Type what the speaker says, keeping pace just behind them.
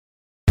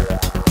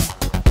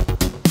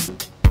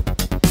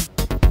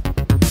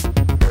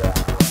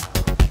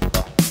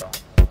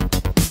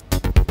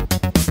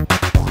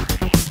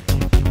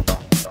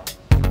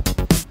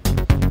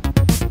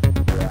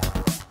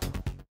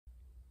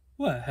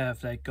Hey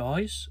there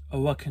guys,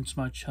 welcome to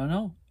my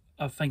channel.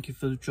 Thank you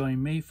for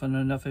joining me for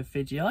another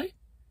video.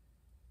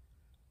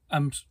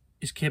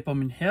 It's Kid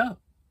Bomb in here.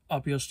 I'll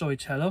be your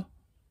storyteller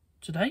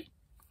today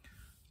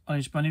on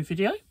this brand new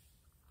video.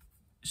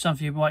 Some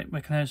of you might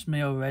recognise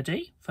me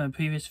already from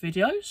previous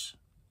videos.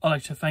 I'd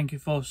like to thank you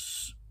for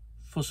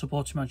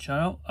supporting my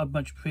channel. I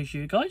much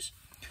appreciate you guys.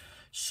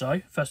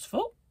 So first of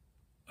all,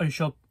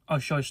 I'll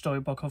show a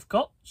storybook I've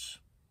got.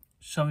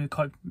 Some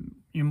of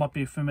you might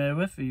be familiar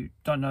with if you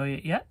don't know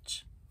it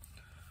yet.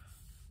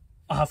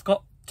 I have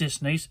got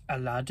Disney's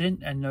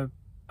Aladdin and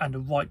the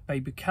White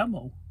Baby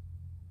Camel.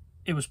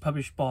 It was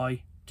published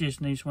by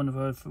Disney's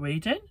Wonderful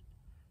Reading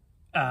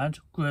and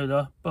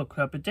Grolier Book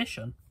Club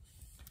edition.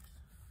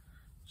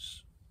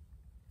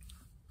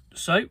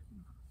 So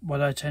what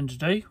I tend to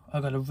do,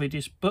 I'm going to read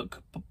this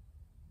book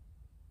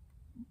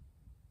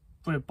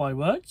word by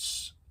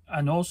words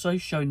and also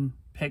showing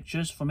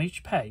pictures from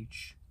each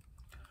page.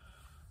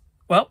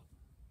 Well,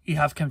 you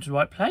have come to the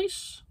right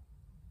place.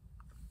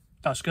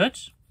 That's good.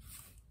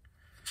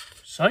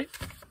 So,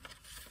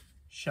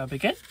 shall we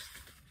begin?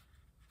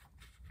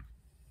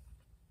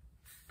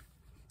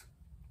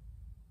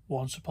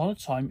 Once upon a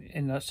time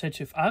in the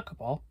city of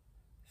Agrabah,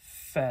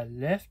 there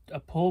lived a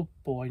poor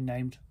boy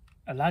named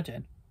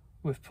Aladdin,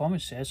 with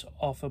promises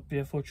of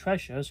beautiful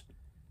treasures.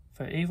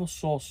 The evil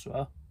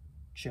sorcerer,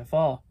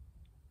 Jafar,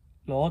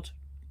 lured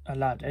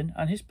Aladdin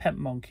and his pet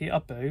monkey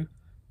Abu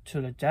to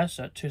the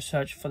desert to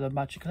search for the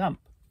magic lamp.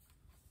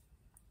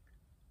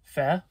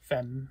 There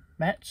they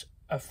met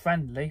a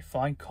friendly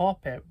fine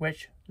carpet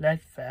which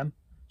led them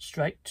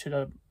straight to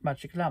the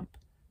magic lamp.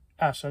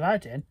 As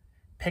Aladdin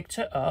picked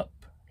it up,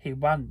 he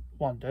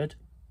wondered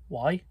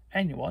why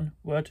anyone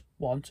would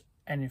want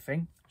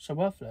anything so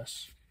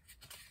worthless.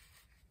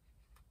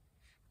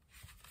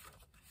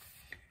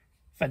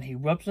 Then he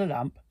rubbed the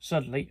lamp.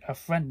 Suddenly a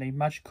friendly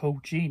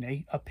magical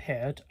genie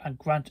appeared and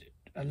granted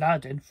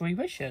Aladdin 3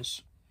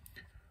 wishes.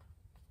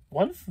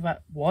 One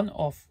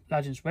of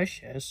Aladdin's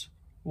wishes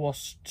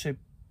was to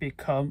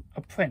become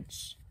a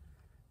prince.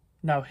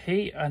 Now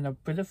he and a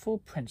beautiful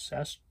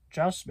princess,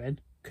 Jasmine,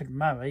 could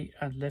marry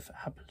and live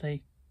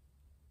happily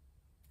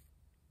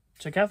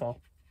together.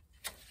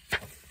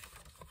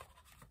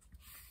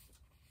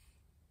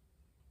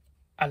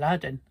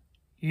 Aladdin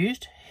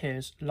used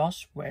his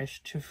last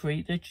wish to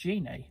free the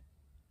genie,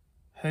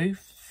 who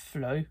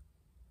flew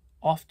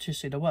off to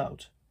see the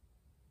world.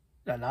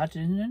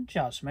 Aladdin and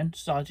Jasmine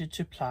started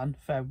to plan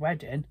their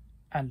wedding,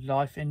 and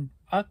life in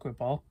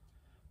Agrabah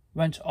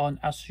went on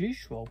as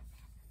usual.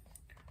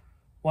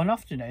 One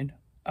afternoon,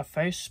 a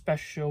very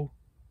special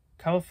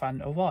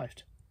caravan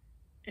arrived.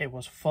 It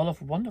was full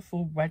of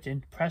wonderful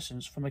wedding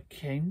presents from the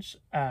kings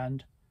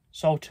and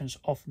sultans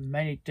of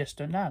many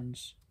distant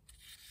lands.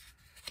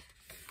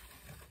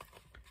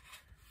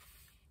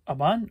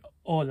 Among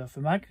all of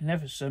the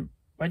magnificent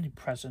wedding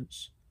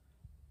presents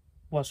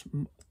was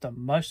the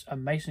most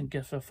amazing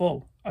gift of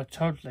all, a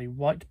totally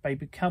white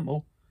baby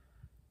camel.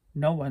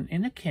 No one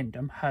in the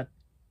kingdom had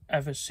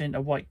ever seen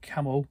a white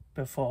camel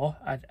before,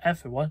 and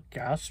everyone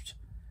gasped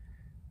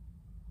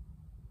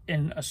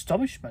in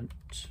astonishment.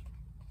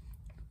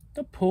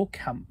 The poor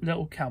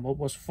little camel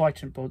was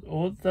frightened by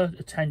all the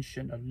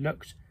attention and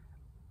looked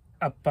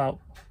about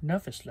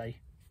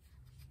nervously.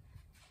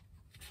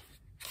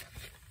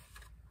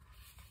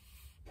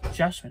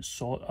 Jasmine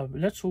saw a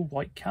little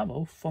white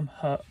camel from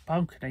her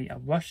balcony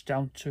and rushed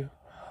down to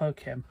hug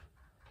him.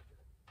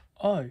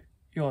 "Oh,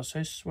 you're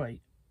so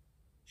sweet,"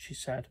 she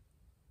said.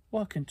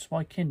 "Welcome to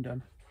my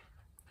kingdom."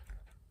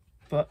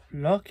 But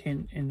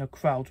lurking in the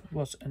crowd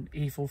was an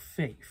evil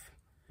thief.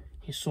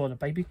 He saw the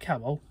baby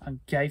camel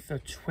and gave a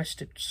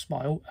twisted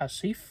smile as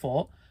he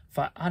thought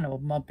that animal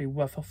might be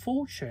worth a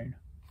fortune.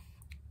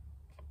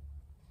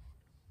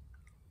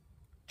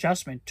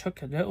 Jasmine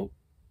took a little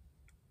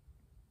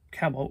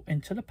camel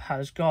into the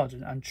palace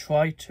garden and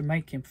tried to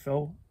make him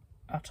feel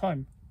at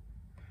home.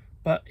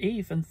 But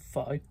even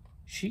though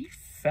she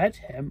fed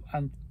him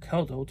and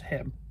cuddled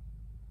him,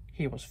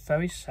 he was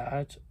very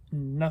sad.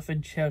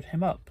 Nothing cheered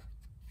him up.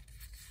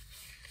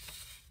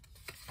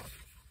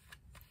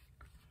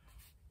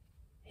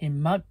 "He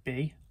might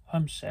be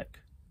homesick,"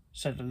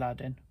 said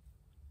Aladdin.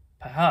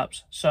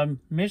 "Perhaps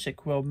some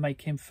music will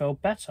make him feel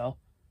better."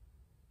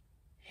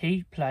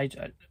 He played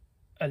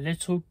a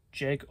little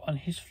jig on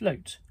his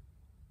flute.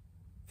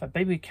 The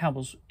baby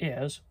camel's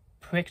ears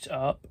pricked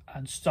up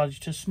and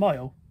started to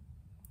smile,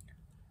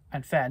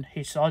 and then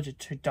he started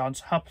to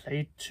dance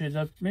happily to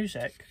the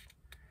music.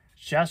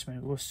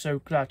 Jasmine was so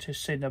glad to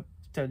see the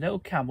little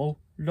camel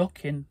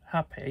looking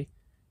happy,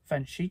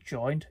 then she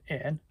joined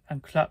in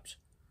and clapped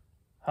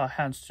her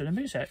hands to the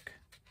music.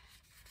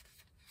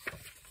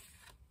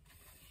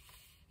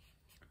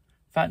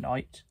 That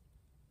night,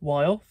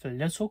 while the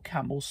little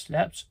camel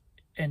slept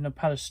in the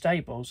palace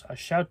stables, a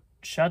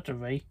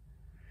shadowy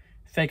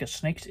figure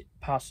sneaked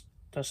past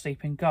the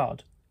sleeping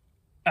guard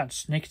and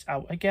sneaked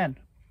out again.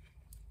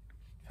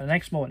 The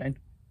next morning,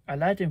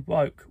 Aladdin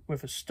woke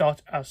with a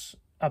start as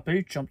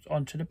Abu jumped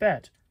onto the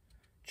bed,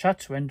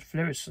 chattering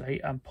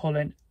furiously and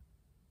pulling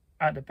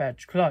at the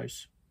bed's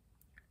close.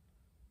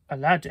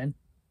 Aladdin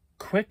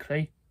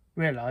quickly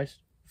realised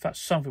that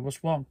something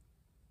was wrong.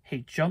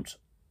 He jumped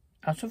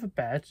out of the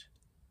bed.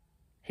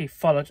 He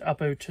followed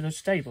Abu to the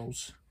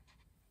stables.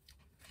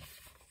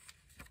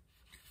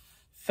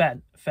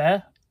 Then,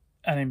 there,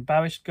 an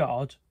embarrassed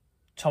guard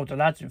told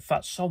Aladdin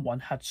that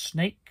someone had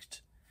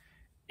sneaked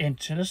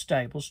into the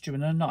stables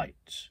during the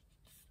night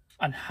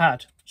and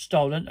had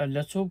stolen a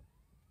little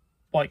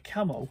white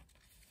camel.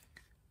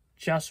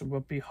 Jasmine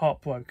would be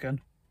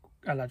heartbroken,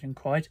 Aladdin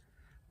cried.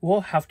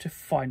 We'll have to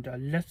find a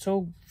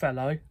little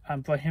fellow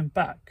and bring him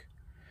back.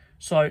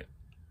 So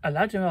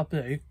Aladdin and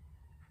Abu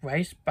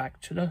raced back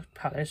to the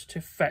palace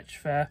to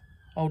fetch their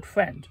old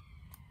friend.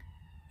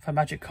 The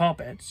magic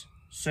carpets.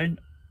 Soon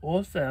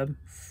all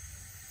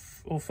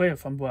three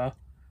of them were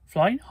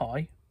flying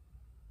high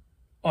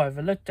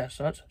over the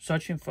desert,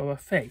 searching for a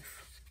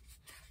thief.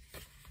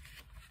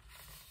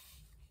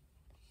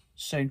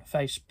 Soon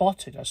they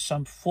spotted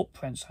some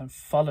footprints and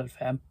followed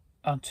them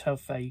until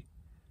they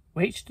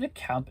reached the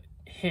camp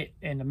hid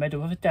in the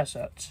middle of the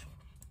desert.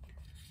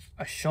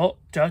 A short,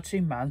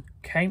 dirty man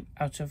came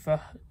out of the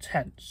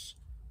tents.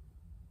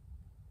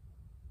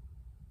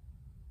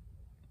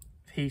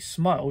 He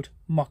smiled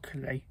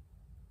mockingly.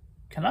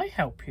 Can I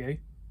help you?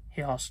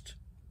 He asked.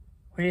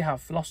 We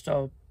have lost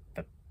our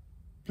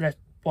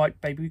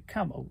white baby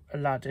camel,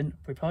 Aladdin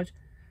replied.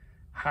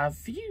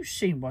 Have you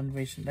seen one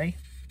recently?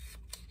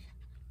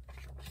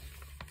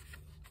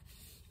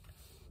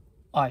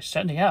 I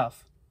certainly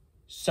have,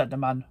 said the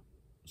man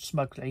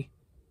smugly.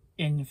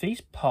 In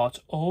these parts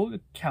all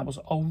the camels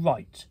are all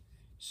right.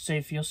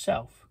 See for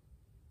yourself.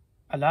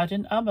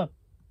 Aladdin and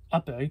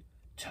Abu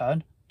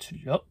turned to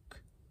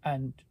look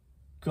and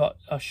got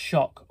a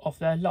shock of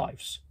their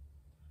lives.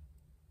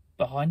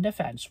 Behind the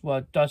fence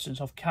were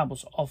dozens of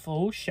camels of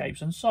all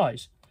shapes and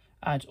sizes,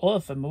 and all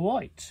of them were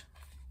white.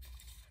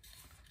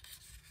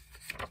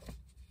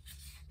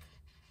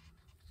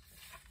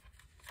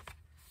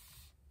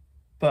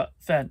 But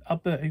then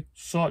Abu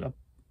saw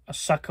a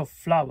sack of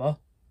flour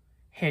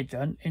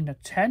hidden in the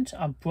tent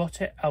and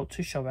brought it out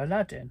to show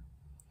Aladdin.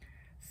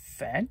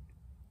 Then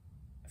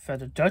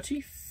the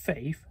dirty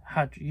thief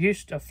had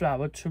used the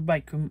flour to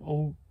make them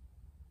all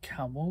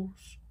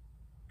camels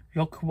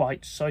look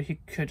white so he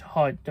could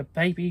hide the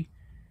baby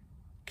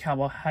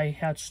camel he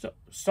had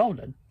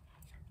stolen.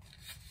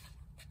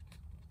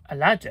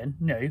 Aladdin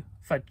knew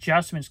that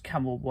Jasmine's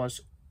camel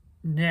was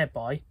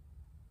nearby,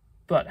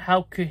 but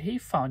how could he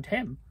find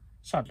him?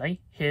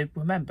 Suddenly he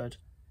remembered.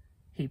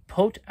 He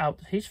pulled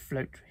out his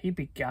flute. He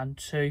began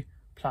to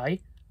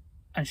play,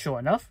 and sure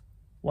enough,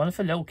 one of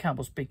the little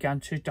camels began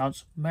to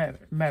dance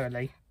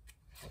merrily.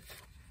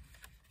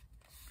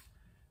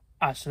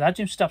 As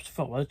Aladdin stepped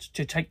forward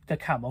to take the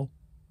camel,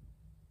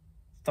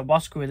 the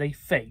rascally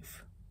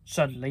thief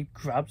suddenly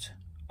grabbed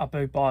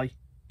Abu by the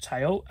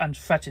tail and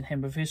threatened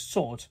him with his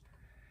sword.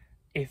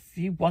 If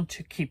you want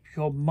to keep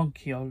your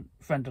monkey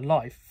friend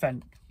alive,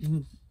 then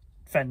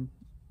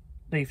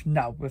leave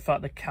now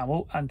without the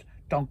camel and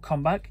don't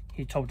come back,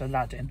 he told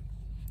Aladdin.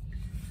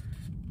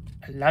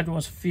 Aladdin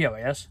was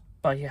furious,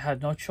 but he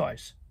had no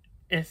choice.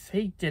 If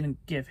he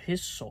didn't give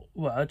his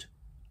word,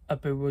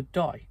 Abu would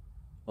die.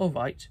 All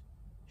right,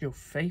 you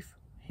thief,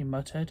 he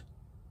muttered.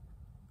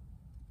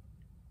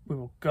 We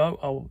will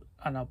go,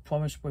 and I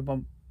promise we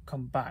won't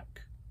come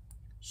back.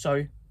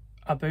 So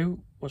Abu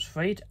was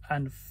freed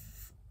and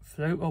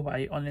flew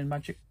away on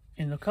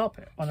the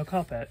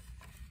carpet.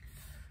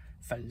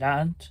 They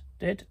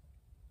landed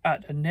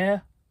at a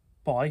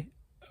nearby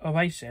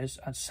oasis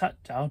and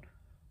sat down.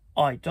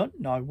 I don't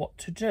know what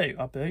to do,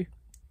 Abu,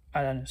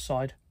 Aladdin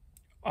sighed.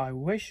 I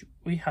wish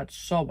we had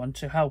someone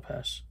to help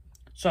us.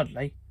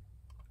 Suddenly,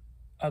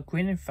 a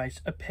grinning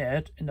face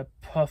appeared in a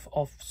puff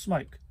of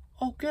smoke.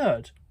 Oh,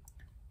 good,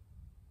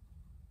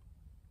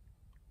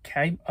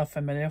 came a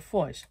familiar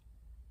voice.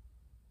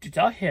 Did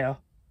I hear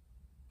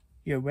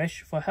you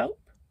wish for help?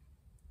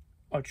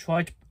 I'm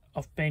tired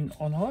of being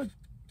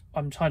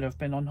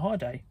on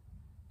holiday.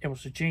 It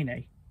was the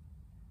genie.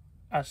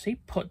 As he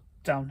put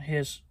down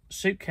his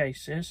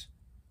suitcases,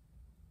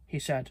 he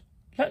said,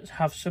 Let's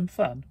have some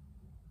fun.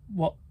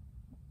 What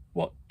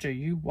do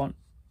you want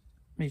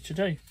me to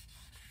do?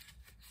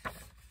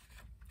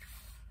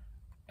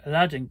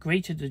 Aladdin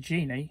greeted the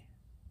genie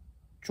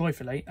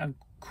joyfully and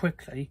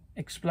quickly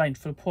explained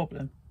the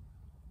problem.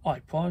 I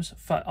promise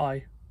that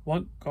I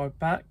won't go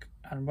back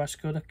and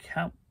rescue the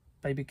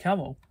baby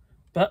camel,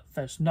 but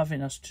there's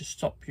nothing else to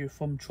stop you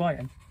from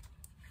trying.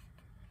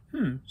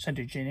 Said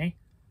the genie.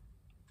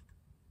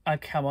 A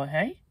camel,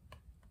 hey?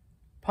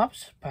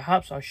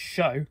 Perhaps I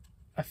show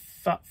a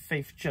fat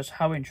thief just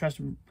how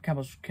interesting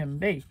camels can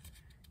be.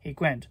 He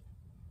grinned,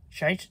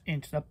 changed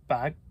into the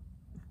bag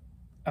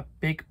a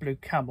big blue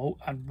camel,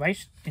 and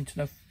raced into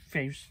the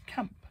thief's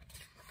camp.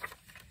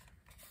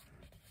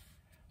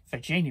 The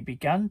genie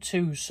began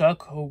to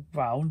circle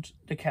round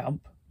the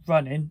camp,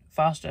 running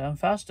faster and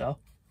faster.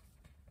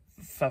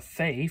 The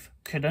thief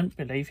couldn't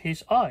believe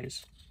his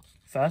eyes.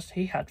 First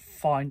he had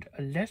found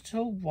a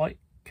little white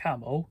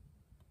camel,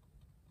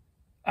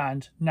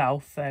 and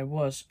now there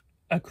was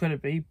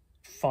incredibly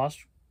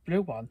fast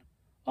blue one.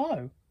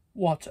 Oh,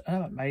 what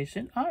an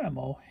amazing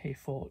animal, he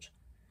thought.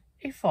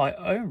 If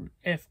only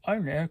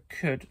I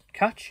could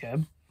catch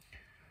him,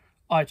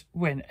 I'd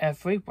win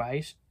every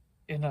race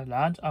in the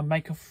land and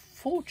make a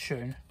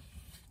fortune.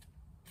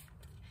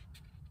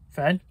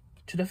 Then,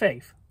 to the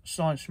thief,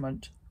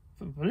 astonishment,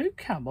 the blue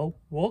camel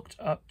walked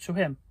up to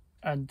him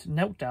and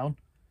knelt down.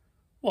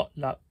 What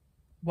luck,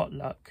 what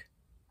luck.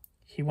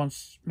 He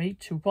wants me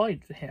to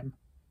ride him.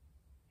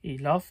 He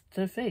loved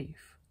the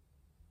thief,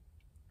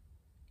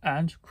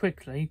 and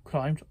quickly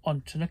climbed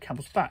onto the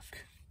camel's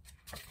back.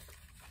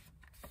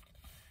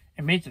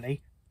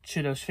 Immediately,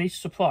 to the thief's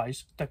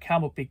surprise, the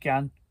camel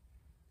began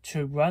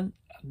to run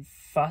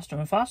faster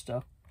and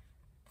faster.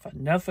 The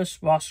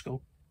nervous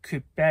rascal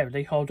could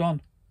barely hold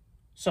on.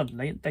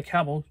 Suddenly, the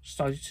camel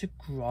started to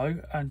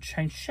grow and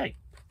change shape.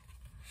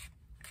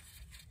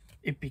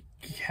 It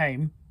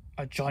became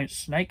a giant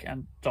snake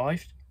and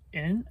dived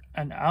in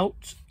and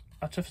out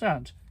of the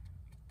sand.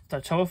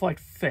 The terrified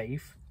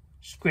thief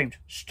screamed,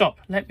 "Stop,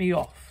 let me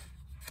off."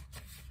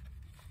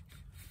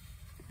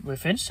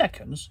 Within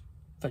seconds,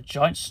 the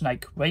giant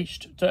snake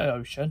reached the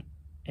ocean.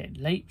 It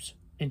leaped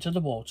into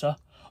the water.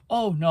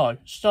 "Oh no,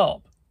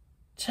 stop.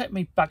 Take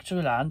me back to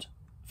the land,"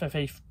 the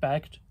thief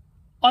begged.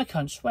 "I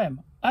can't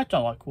swim. I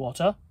don't like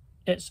water.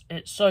 It's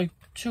so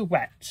too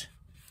wet."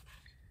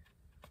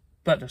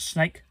 But the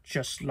snake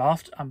just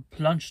laughed and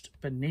plunged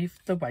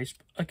beneath the waves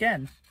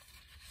again.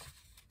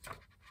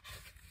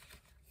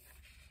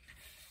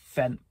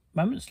 Then,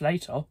 moments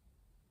later,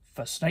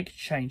 the snake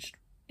changed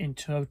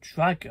into a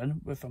dragon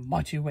with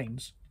mighty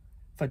wings.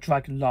 The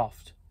dragon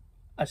laughed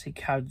as he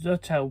carried the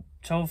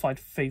terrified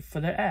thief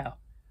through the air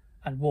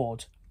and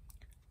roared,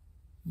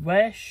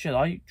 "Where shall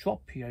I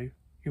drop you,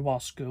 you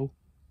rascal?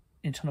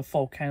 Into the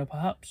volcano,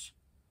 perhaps?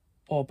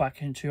 Or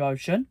back into the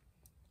ocean?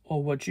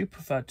 Or would you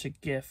prefer to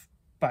give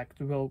back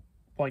the real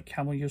white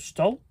camel you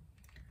stole?"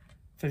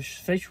 The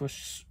thief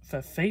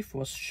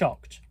was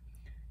shocked.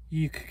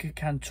 "You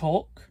can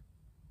talk?"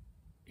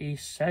 he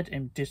said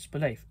in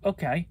disbelief.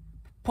 "Okay,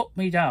 put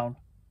me down.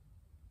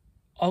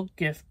 I'll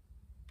give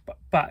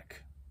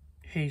back,"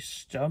 he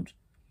stammered.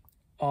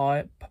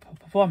 "I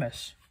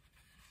promise."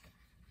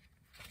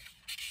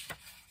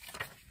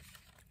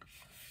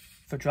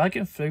 The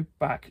dragon flew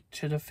back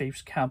to the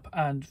thief's camp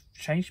and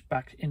changed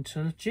back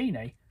into the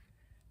genie.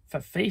 The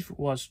thief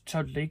was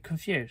totally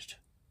confused.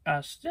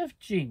 As the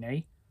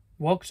genie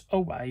walked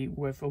away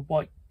with a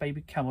white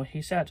baby camel,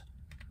 he said,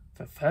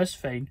 "The first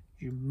thing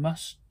you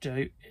must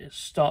do is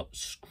stop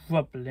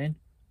scrubbing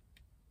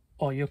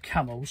all your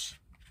camels."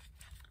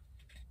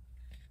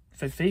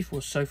 The thief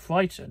was so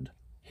frightened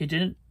he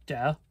didn't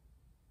dare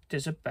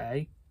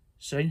disobey.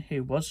 Soon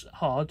he was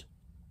hard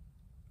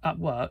at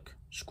work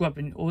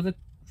scrubbing all the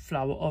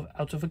flour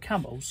out of the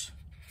camels.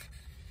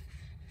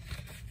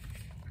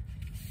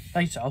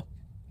 Later,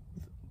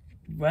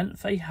 when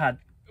they had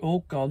all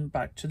gone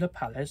back to the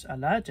palace,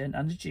 Aladdin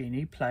and the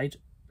genie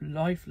played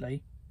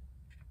lively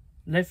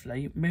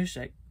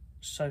music,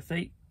 so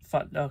they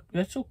thought the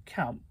little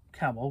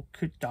camel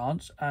could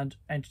dance and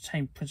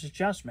entertain Princess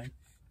Jasmine.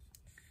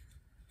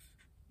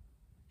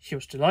 She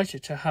was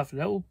delighted to have the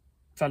little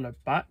fellow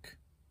back.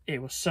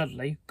 It was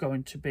certainly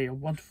going to be a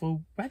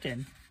wonderful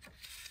wedding.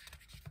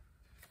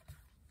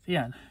 The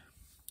end.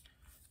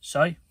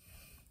 So,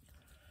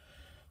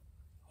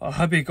 I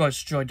hope you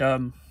guys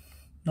enjoyed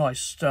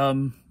nice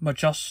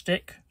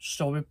majestic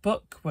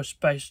storybook. Was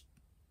based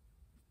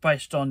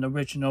on the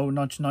original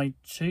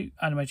 1992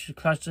 animated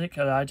classic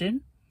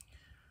Aladdin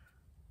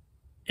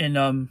in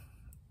a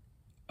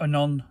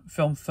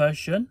non-film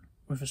version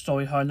with the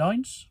story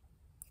highlights.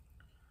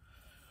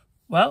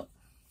 Well,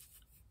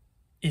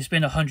 it's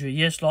been 100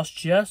 years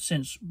last year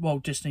since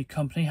Walt Disney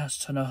Company has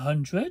turned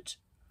 100.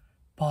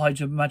 Behind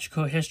the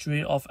magical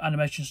history of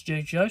animation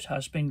studios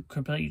has been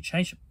completely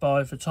changed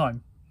by the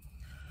time.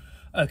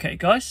 Okay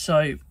guys,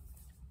 so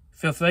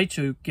feel free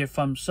to give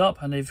thumbs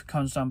up and leave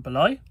comments down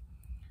below.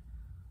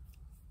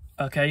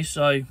 Okay,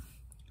 so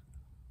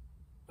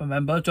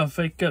remember, don't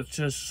forget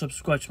to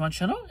subscribe to my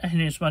channel and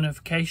hit this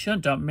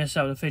notification. Don't miss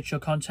out the future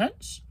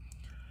contents.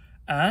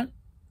 And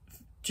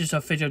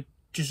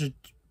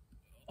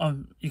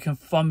you can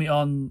find me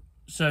on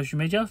social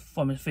media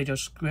from the video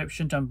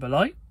description down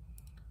below.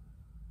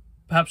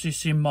 Perhaps you've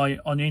seen my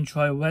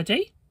intro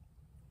already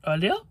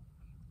earlier.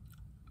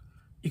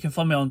 You can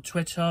find me on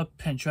Twitter,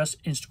 Pinterest,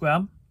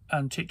 Instagram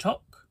and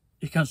TikTok.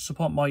 You can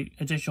support my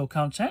additional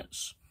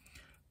contents.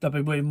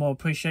 That'd be really more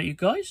appreciate you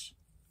guys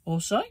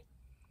also.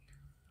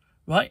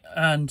 Right,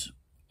 and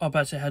I'm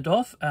about to head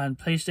off, and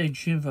please stay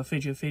tuned for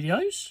future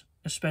videos,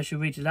 especially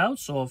read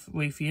alouds of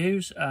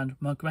reviews and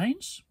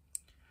mukbangs.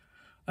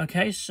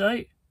 Okay,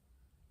 so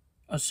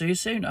I'll see you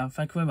soon and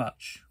thank you very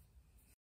much.